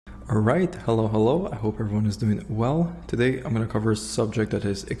Alright, hello, I hope everyone is doing well. Today I'm going to cover a subject that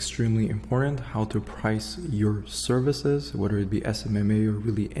is extremely important, how to price your services, whether it be SMMA or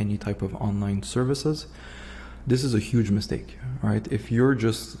really any type of online services. This is a huge mistake, right? If you're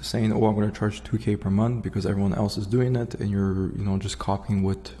just saying, oh, I'm going to charge 2K per month because everyone else is doing it and you're, just copying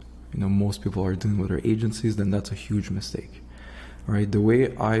what, most people are doing with their agencies, then that's a huge mistake. Right, the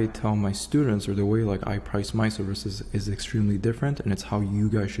way I tell my students or the way I price my services is extremely different, and it's how you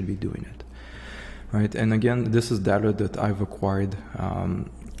guys should be doing it. Right, and again, this is data that I've acquired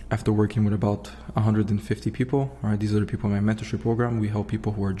after working with about 150 people. Right, these are the people in my mentorship program. We help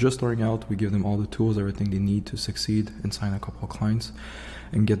people who are just starting out. We give them all the tools, everything they need to succeed and sign a couple of clients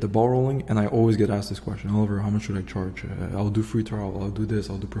and get the ball rolling. And I always get asked this question: Oliver, how much should I charge? I'll do free trial, I'll do this,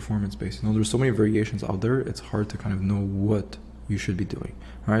 I'll do performance based. There's so many variations out there. It's hard to kind of know what you should be doing.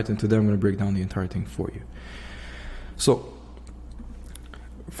 All right, and today I'm going to break down the entire thing for you. So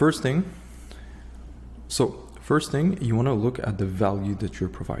first thing, you want to look at the value that you're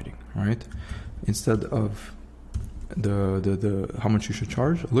providing. Right, instead of the how much you should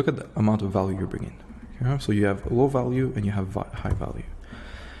charge, look at the amount of value you're bringing. Okay? So you have low value and you have high value.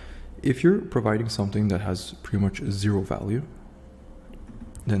 If you're providing something that has pretty much zero value,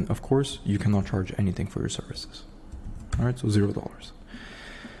 then of course you cannot charge anything for your services. All right, so $0.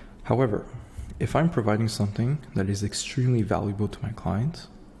 However, if I'm providing something that is extremely valuable to my clients,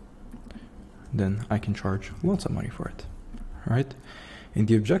 then I can charge lots of money for it. All right, and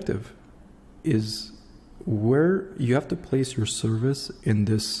the objective is where you have to place your service in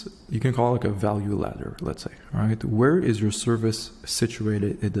this, you can call it like a value ladder, let's say. All right, where is your service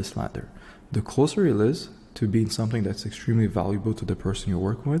situated in this ladder? The closer it is to being something that's extremely valuable to the person you're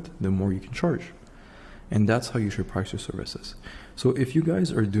working with, the more you can charge. And that's how you should price your services. So if you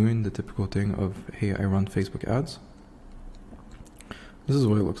guys are doing the typical thing of, hey, I run Facebook ads, this is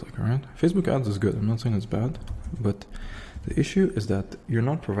what it looks like, all right? Facebook ads is good. I'm not saying it's bad, but the issue is that you're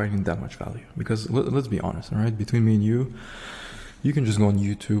not providing that much value. Because let's be honest, all right? Between me and you can just go on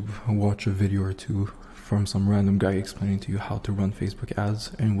YouTube, watch a video or two from some random guy explaining to you how to run Facebook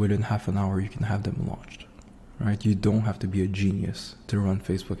ads, and within half an hour, you can have them launched. Right? You don't have to be a genius to run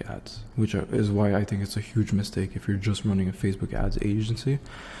Facebook ads, which is why I think it's a huge mistake if you're just running a Facebook ads agency,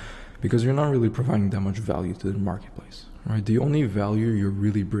 because you're not really providing that much value to the marketplace, right? The only value you're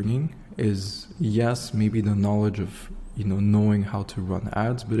really bringing is, yes, maybe the knowledge of, knowing how to run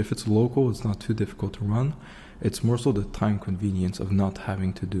ads, but if it's local, it's not too difficult to run. It's more so the time convenience of not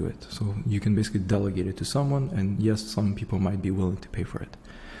having to do it. So you can basically delegate it to someone, and yes, some people might be willing to pay for it.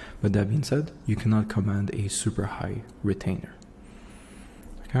 But that being said, you cannot command a super high retainer.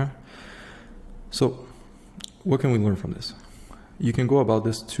 Okay? So what can we learn from this? You can go about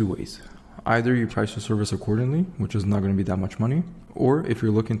this two ways. Either you price your service accordingly, which is not going to be that much money, or if you're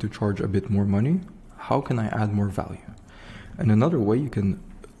looking to charge a bit more money, how can I add more value? And another way you can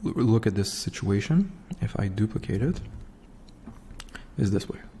look at this situation, if I duplicate it, is this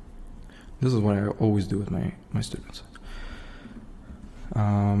way. This is what I always do with my students.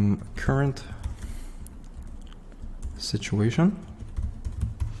 Current situation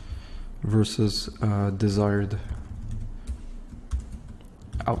versus desired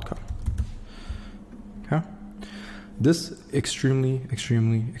outcome. Okay, this extremely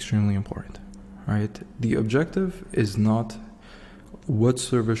important. Right, the objective is not what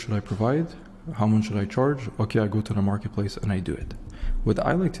service should I provide, how much should I charge. Okay, I go to the marketplace and I do it. What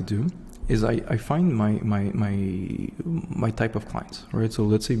I like to do is I find my type of clients, right? So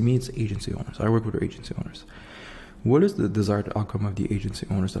let's say me, it's agency owners. I work with agency owners. What is the desired outcome of the agency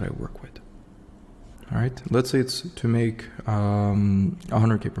owners that I work with? All right, let's say it's to make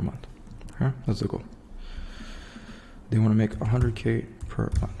 100K per month. Okay, that's the goal. They want to make 100K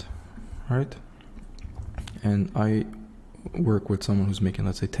per month, right? And I work with someone who's making,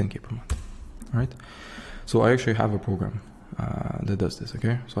 let's say, 10K per month, right? So I actually have a program that does this,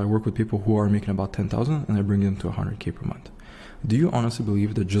 okay? So I work with people who are making about 10,000 and I bring them to 100K per month. Do you honestly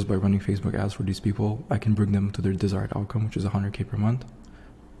believe that just by running Facebook ads for these people, I can bring them to their desired outcome, which is 100K per month?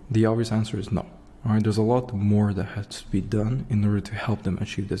 The obvious answer is no. All right, there's a lot more that has to be done in order to help them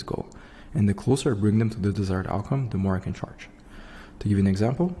achieve this goal. And the closer I bring them to the desired outcome, the more I can charge. To give you an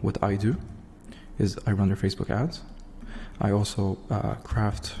example, what I do is I run their Facebook ads. I also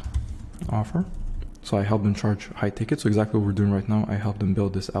craft offer. So I help them charge high tickets. So exactly what we're doing right now, I help them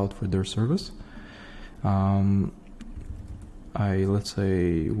build this out for their service. Let's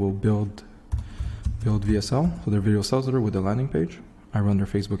say we'll build VSL, so their video sales letter with the landing page. I run their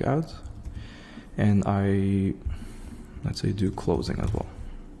Facebook ads, and I, let's say, do closing as well,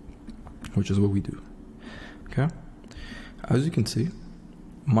 which is what we do. Okay. As you can see,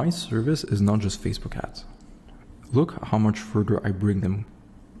 my service is not just Facebook ads. Look how much further I bring them,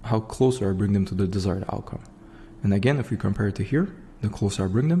 how closer I bring them to the desired outcome. And again, if we compare it to here, the closer I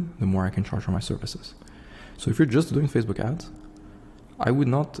bring them, the more I can charge for my services. So if you're just doing Facebook ads, I would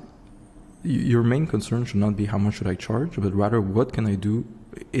not, your main concern should not be how much should I charge, but rather what can I do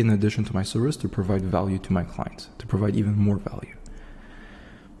in addition to my service to provide value to my clients, to provide even more value.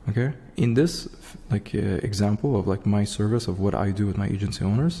 Okay, in this example of like my service of what I do with my agency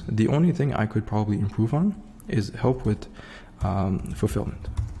owners, the only thing I could probably improve on is help with fulfillment.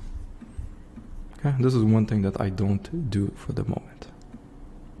 Okay, this is one thing that I don't do for the moment.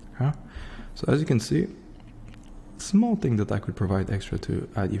 Okay, so as you can see, small thing that I could provide extra to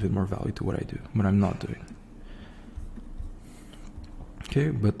add even more value to what I do, but I'm not doing. Okay,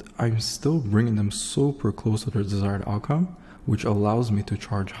 but I'm still bringing them super close to their desired outcome, which allows me to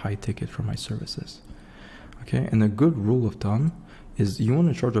charge high ticket for my services. Okay, and a good rule of thumb is you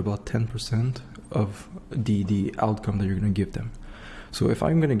want to charge about 10% of the outcome that you're going to give them. So if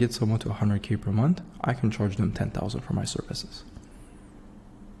I'm going to get someone to 100K per month, I can charge them 10,000 for my services.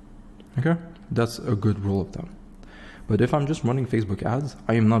 Okay, that's a good rule of thumb. But if I'm just running Facebook ads,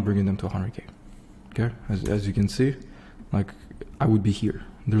 I am not bringing them to 100K. Okay, as you can see, like I would be here.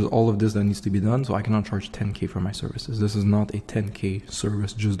 There's all of this that needs to be done, so I cannot charge 10K for my services. This is not a 10K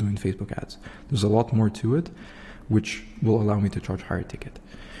service just doing Facebook ads. There's a lot more to it, which will allow me to charge higher ticket.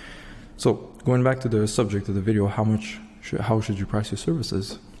 So going back to the subject of the video, how should you price your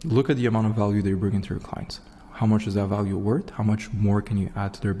services? Look at the amount of value that you're bringing to your clients. How much is that value worth? How much more can you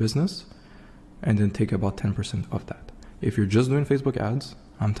add to their business? And then take about 10% of that. If you're just doing Facebook ads,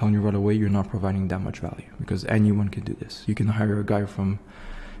 I'm telling you right away, you're not providing that much value because anyone can do this. You can hire a guy from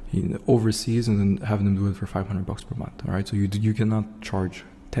overseas and then have them do it for $500 per month. All right, so you cannot charge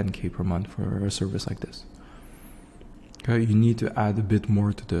 10K per month for a service like this. Okay, you need to add a bit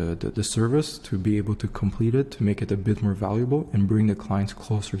more to the service to be able to complete it, to make it a bit more valuable and bring the clients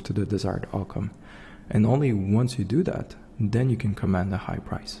closer to the desired outcome. And only once you do that, then you can command a high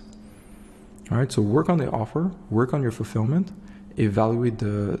price. All right, so work on the offer, work on your fulfillment, evaluate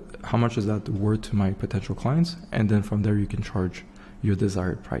how much is that worth to my potential clients, and then from there you can charge your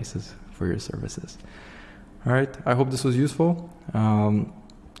desired prices for your services. All right, I hope this was useful.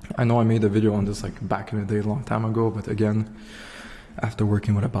 I know I made a video on this like back in the day, a long time ago, but again, after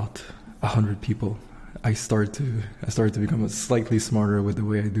working with about 100 people, I started to become slightly smarter with the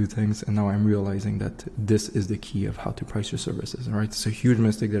way I do things, and now I'm realizing that this is the key of how to price your services. All right, it's a huge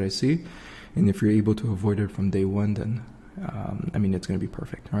mistake that I see, and if you're able to avoid it from day one, then I mean it's going to be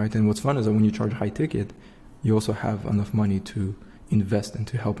perfect. All right, and what's fun is that when you charge high ticket, you also have enough money to invest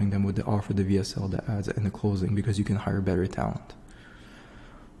into helping them with the offer, the VSL, the ads, and the closing, because you can hire better talent.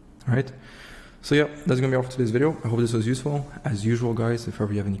 All right, so yeah, that's gonna be all for today's video. I hope this was useful. As usual, guys, if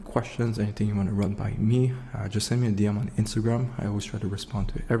ever you have any questions, anything you want to run by me, just send me a DM on Instagram. I always try to respond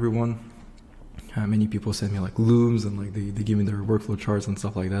to everyone. Many people send me like looms and like they give me their workflow charts and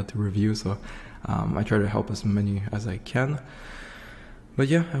stuff like that to review, so I try to help as many as I can. But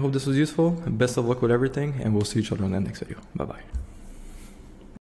yeah, I hope this was useful. Best of luck with everything, and we'll see each other in the next video. Bye bye.